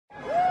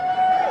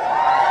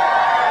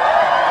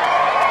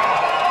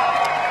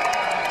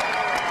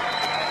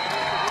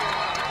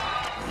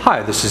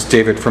Hi, this is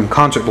David from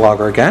Concert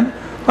Blogger again.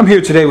 I'm here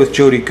today with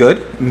Jodi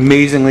Good,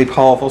 amazingly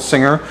powerful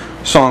singer,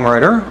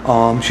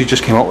 songwriter. She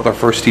just came out with her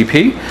first EP,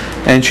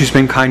 and she's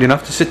been kind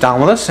enough to sit down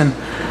with us and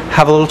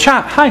have a little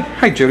chat.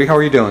 Hi Jodi, how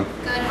are you doing?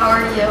 Good, how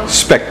are you?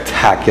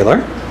 Spectacular.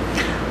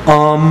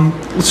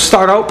 Let's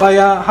start out by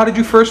how did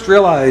you first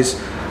realize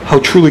how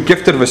truly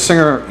gifted of a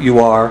singer you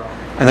are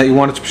and that you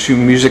wanted to pursue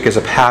music as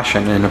a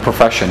passion and a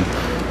profession?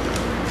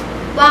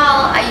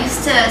 Well, I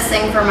used to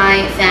sing for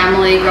my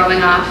family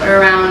growing up, but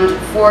around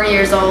 4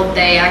 years old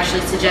they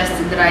actually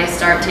suggested that I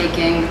start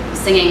taking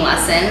singing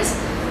lessons.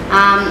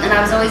 And I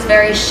was always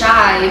very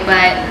shy,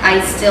 but I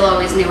still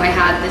always knew I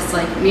had this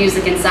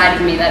music inside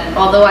of me that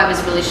although I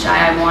was really shy,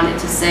 I wanted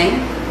to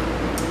sing.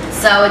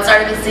 So it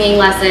started with singing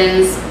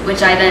lessons,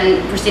 which I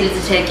then proceeded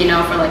to take,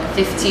 for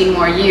 15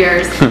 more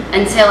years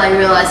until I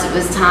realized it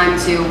was time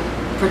to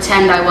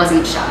pretend I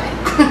wasn't shy.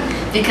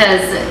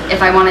 Because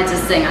if I wanted to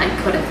sing, I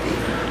couldn't be.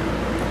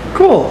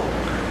 Cool.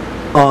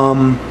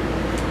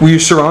 Were you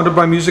surrounded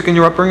by music in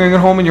your upbringing at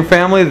home and your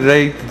family? Are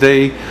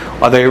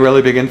they a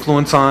really big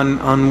influence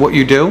on what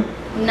you do?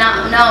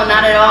 No,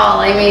 not at all.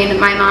 I mean,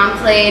 my mom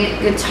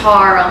played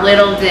guitar a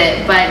little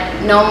bit,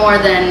 but no more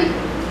than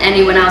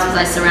anyone else was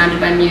I surrounded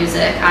by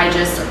music. I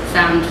just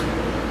found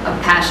a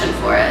passion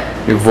for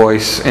it. Your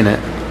voice in it.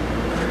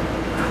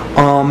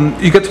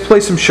 You got to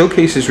play some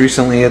showcases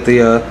recently at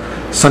the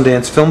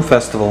Sundance Film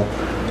Festival.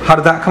 How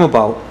did that come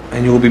about?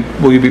 And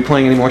will you be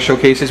playing any more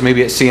showcases,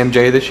 maybe at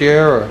CMJ this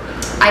year? Or?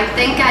 I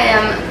think I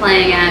am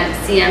playing at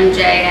CMJ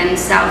and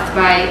South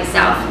by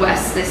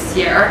Southwest this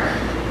year.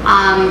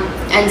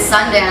 And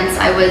Sundance,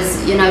 I was,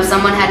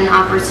 someone had an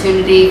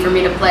opportunity for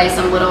me to play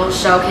some little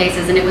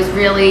showcases, and it was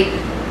really,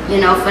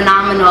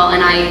 phenomenal.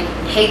 And I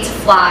hate to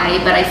fly,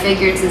 but I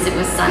figured since it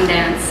was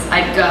Sundance,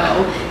 I'd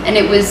go. And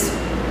it was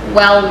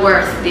well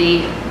worth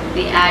the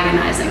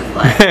agonizing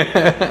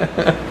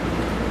flight.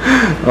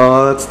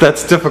 Oh,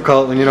 that's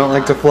difficult when you don't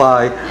like to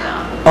fly.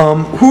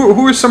 Yeah.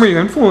 Who are some of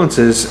your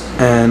influences?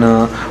 And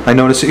I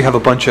noticed that you have a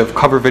bunch of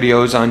cover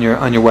videos on your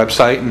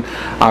website, and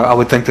I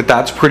would think that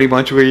that's pretty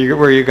much where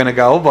you're going to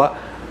go. But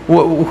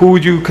who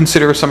would you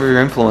consider some of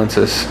your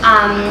influences?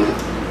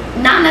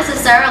 Not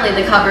necessarily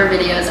the cover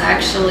videos,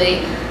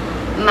 actually.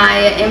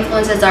 My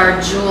influences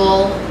are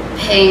Jewel,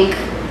 Pink,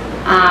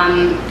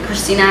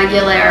 Christina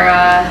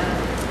Aguilera,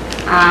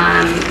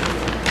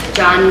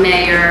 John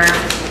Mayer.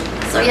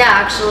 So yeah,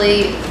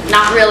 actually,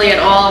 not really at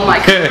all my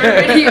cover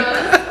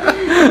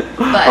videos.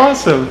 But,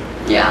 awesome.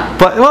 Yeah.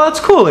 But well, that's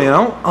cool.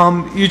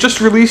 You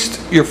just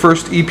released your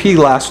first EP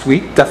last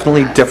week.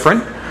 Definitely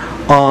different.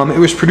 It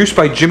was produced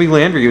by Jimmy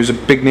Landry, who's a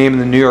big name in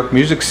the New York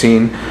music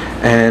scene,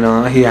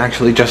 and he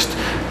actually just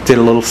did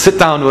a little sit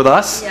down with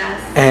us.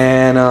 Yes.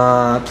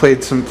 And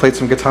played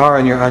some guitar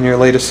on your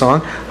latest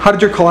song. How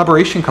did your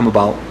collaboration come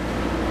about?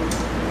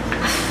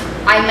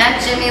 I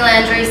met Jimmy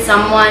Landry,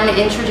 someone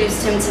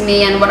introduced him to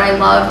me, and what I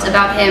loved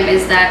about him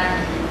is that,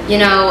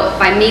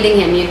 by meeting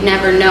him, you'd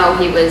never know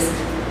he was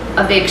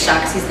a big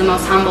shot, 'cause he's the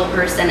most humble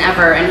person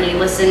ever, and he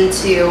listened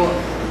to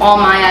all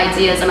my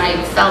ideas, and I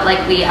felt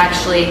like we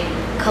actually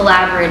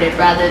collaborated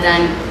rather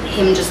than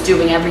him just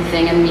doing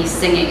everything and me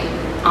singing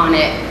on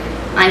it.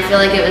 I feel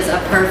like it was a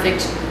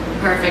perfect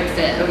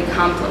fit, and we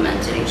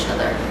complemented each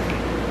other.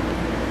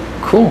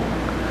 Cool.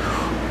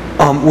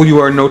 Well, you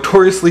are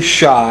notoriously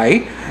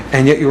shy,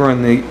 and yet you are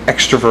in the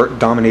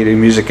extrovert-dominated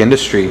music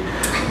industry.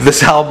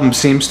 This album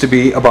seems to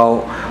be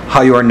about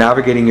how you are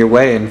navigating your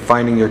way and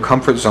finding your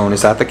comfort zone.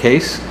 Is that the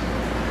case?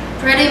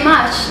 Pretty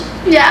much.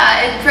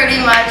 Yeah, it pretty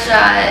much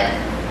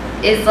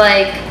is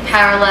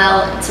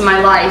parallel to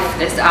my life,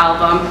 this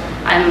album.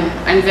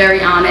 I'm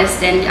very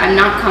honest, and I'm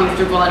not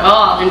comfortable at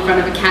all in front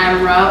of a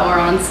camera or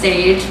on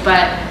stage,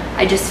 but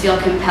I just feel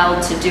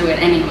compelled to do it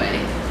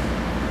anyway.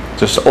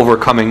 Just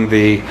overcoming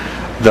the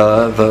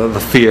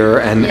fear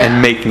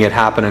and making it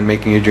happen and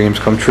making your dreams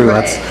come true.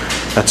 Right.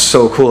 That's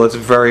so cool. It's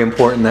very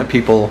important that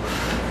people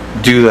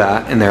do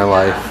that in their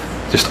life.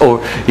 Just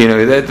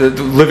the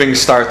living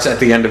starts at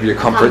the end of your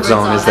comfort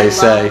zone, as they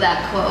say. I love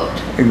that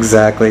quote.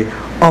 Exactly.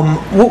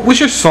 What was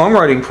your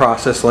songwriting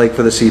process like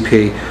for this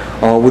EP?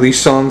 Were these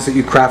songs that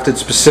you crafted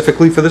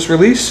specifically for this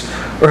release,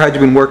 or had you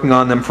been working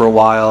on them for a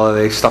while? Are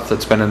they stuff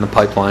that's been in the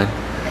pipeline?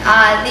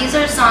 These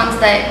are songs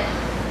that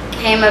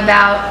came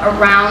about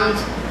around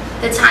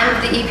the time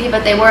of the EP,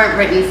 but they weren't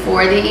written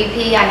for the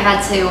EP. I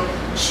had to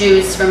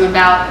choose from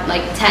about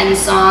 10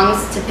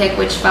 songs to pick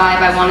which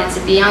 5 I wanted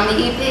to be on the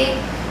EP,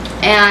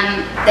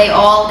 and they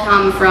all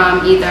come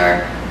from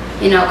either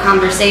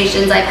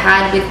conversations I've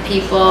had with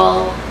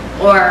people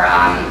or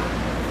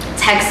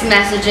text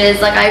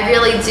messages. I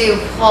really do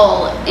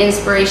pull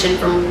inspiration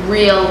from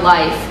real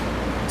life,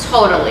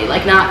 totally,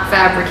 not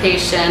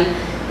fabrication.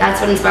 That's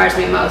what inspires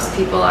me most.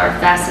 People are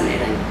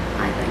fascinating,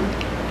 I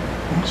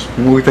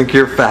think. We think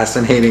you're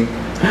fascinating.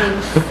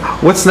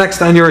 What's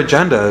next on your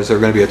agenda? Is there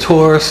going to be a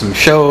tour, some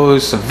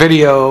shows, some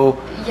video?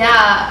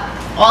 Yeah,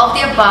 all of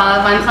the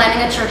above. I'm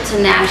planning a trip to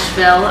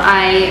Nashville.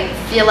 I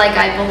feel like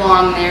I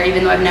belong there,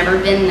 even though I've never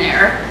been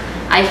there.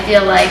 I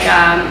feel like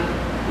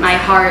my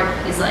heart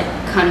is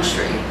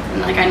country.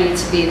 and like I need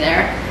to be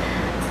there.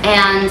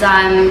 And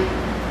I'm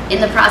in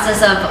the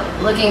process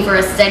of looking for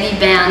a steady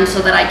band so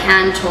that I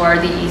can tour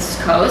the East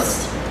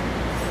Coast.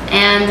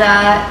 And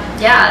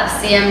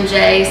yeah,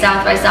 CMJ,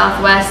 South by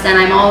Southwest, and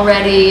I'm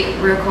already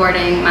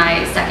recording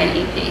my second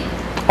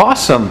EP.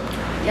 Awesome.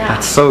 Yeah.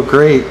 That's so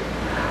great.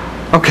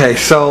 Okay,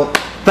 so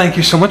thank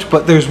you so much,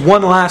 but there's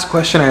one last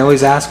question I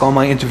always ask all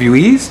my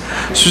interviewees.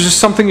 So just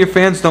something your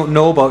fans don't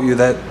know about you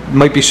that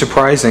might be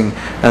surprising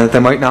and that they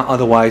might not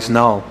otherwise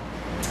know.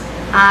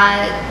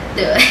 I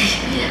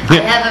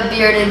have a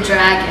bearded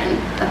dragon,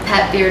 a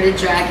pet bearded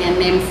dragon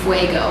named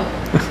Fuego.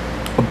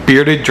 A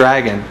bearded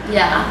dragon.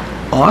 Yeah.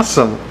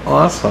 Awesome,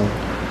 awesome.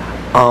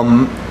 All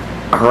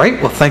right,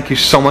 well thank you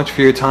so much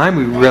for your time.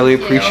 We really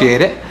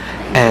appreciate it.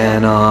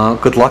 And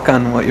good luck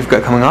on what you've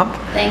got coming up.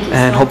 Thank you.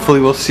 And so hopefully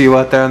much. we'll see you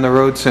out there on the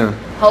road soon.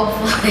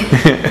 Hopefully.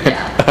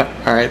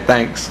 Yeah. All right,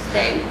 thanks.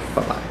 Thanks.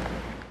 Bye-bye.